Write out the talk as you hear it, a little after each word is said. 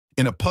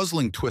In a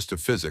puzzling twist of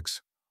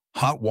physics,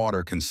 hot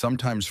water can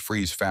sometimes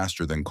freeze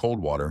faster than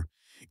cold water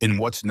in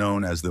what's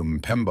known as the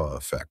Mpemba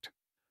effect.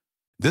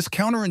 This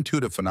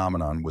counterintuitive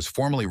phenomenon was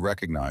formally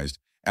recognized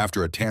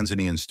after a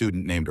Tanzanian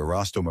student named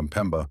Erasto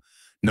Mpemba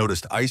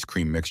noticed ice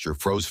cream mixture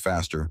froze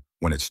faster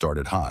when it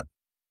started hot.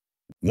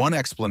 One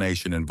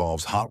explanation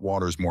involves hot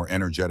water's more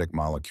energetic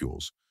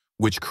molecules,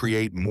 which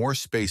create more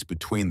space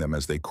between them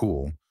as they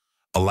cool,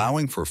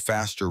 allowing for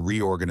faster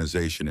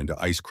reorganization into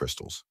ice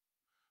crystals.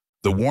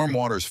 The warm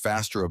water's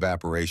faster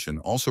evaporation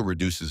also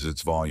reduces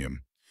its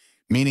volume,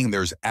 meaning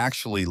there's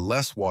actually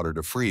less water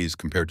to freeze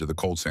compared to the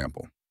cold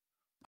sample.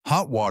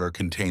 Hot water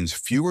contains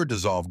fewer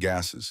dissolved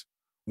gases,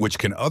 which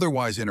can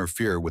otherwise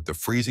interfere with the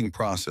freezing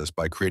process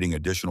by creating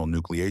additional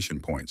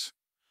nucleation points.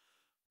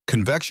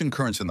 Convection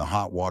currents in the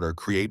hot water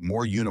create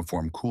more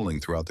uniform cooling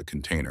throughout the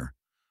container,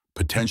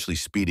 potentially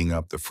speeding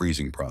up the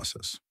freezing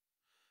process.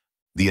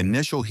 The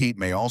initial heat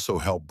may also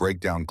help break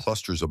down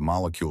clusters of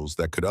molecules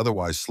that could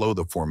otherwise slow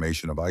the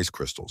formation of ice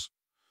crystals.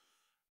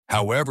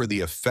 However,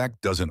 the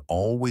effect doesn't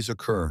always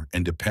occur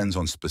and depends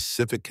on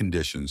specific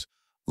conditions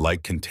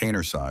like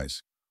container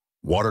size,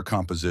 water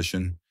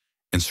composition,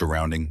 and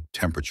surrounding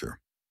temperature.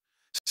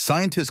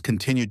 Scientists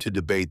continue to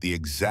debate the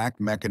exact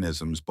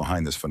mechanisms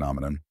behind this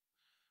phenomenon,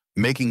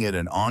 making it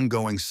an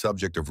ongoing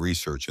subject of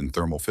research in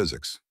thermal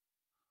physics.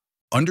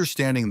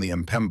 Understanding the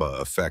Mpemba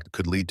effect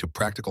could lead to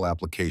practical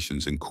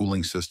applications in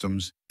cooling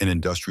systems and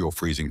industrial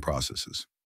freezing processes.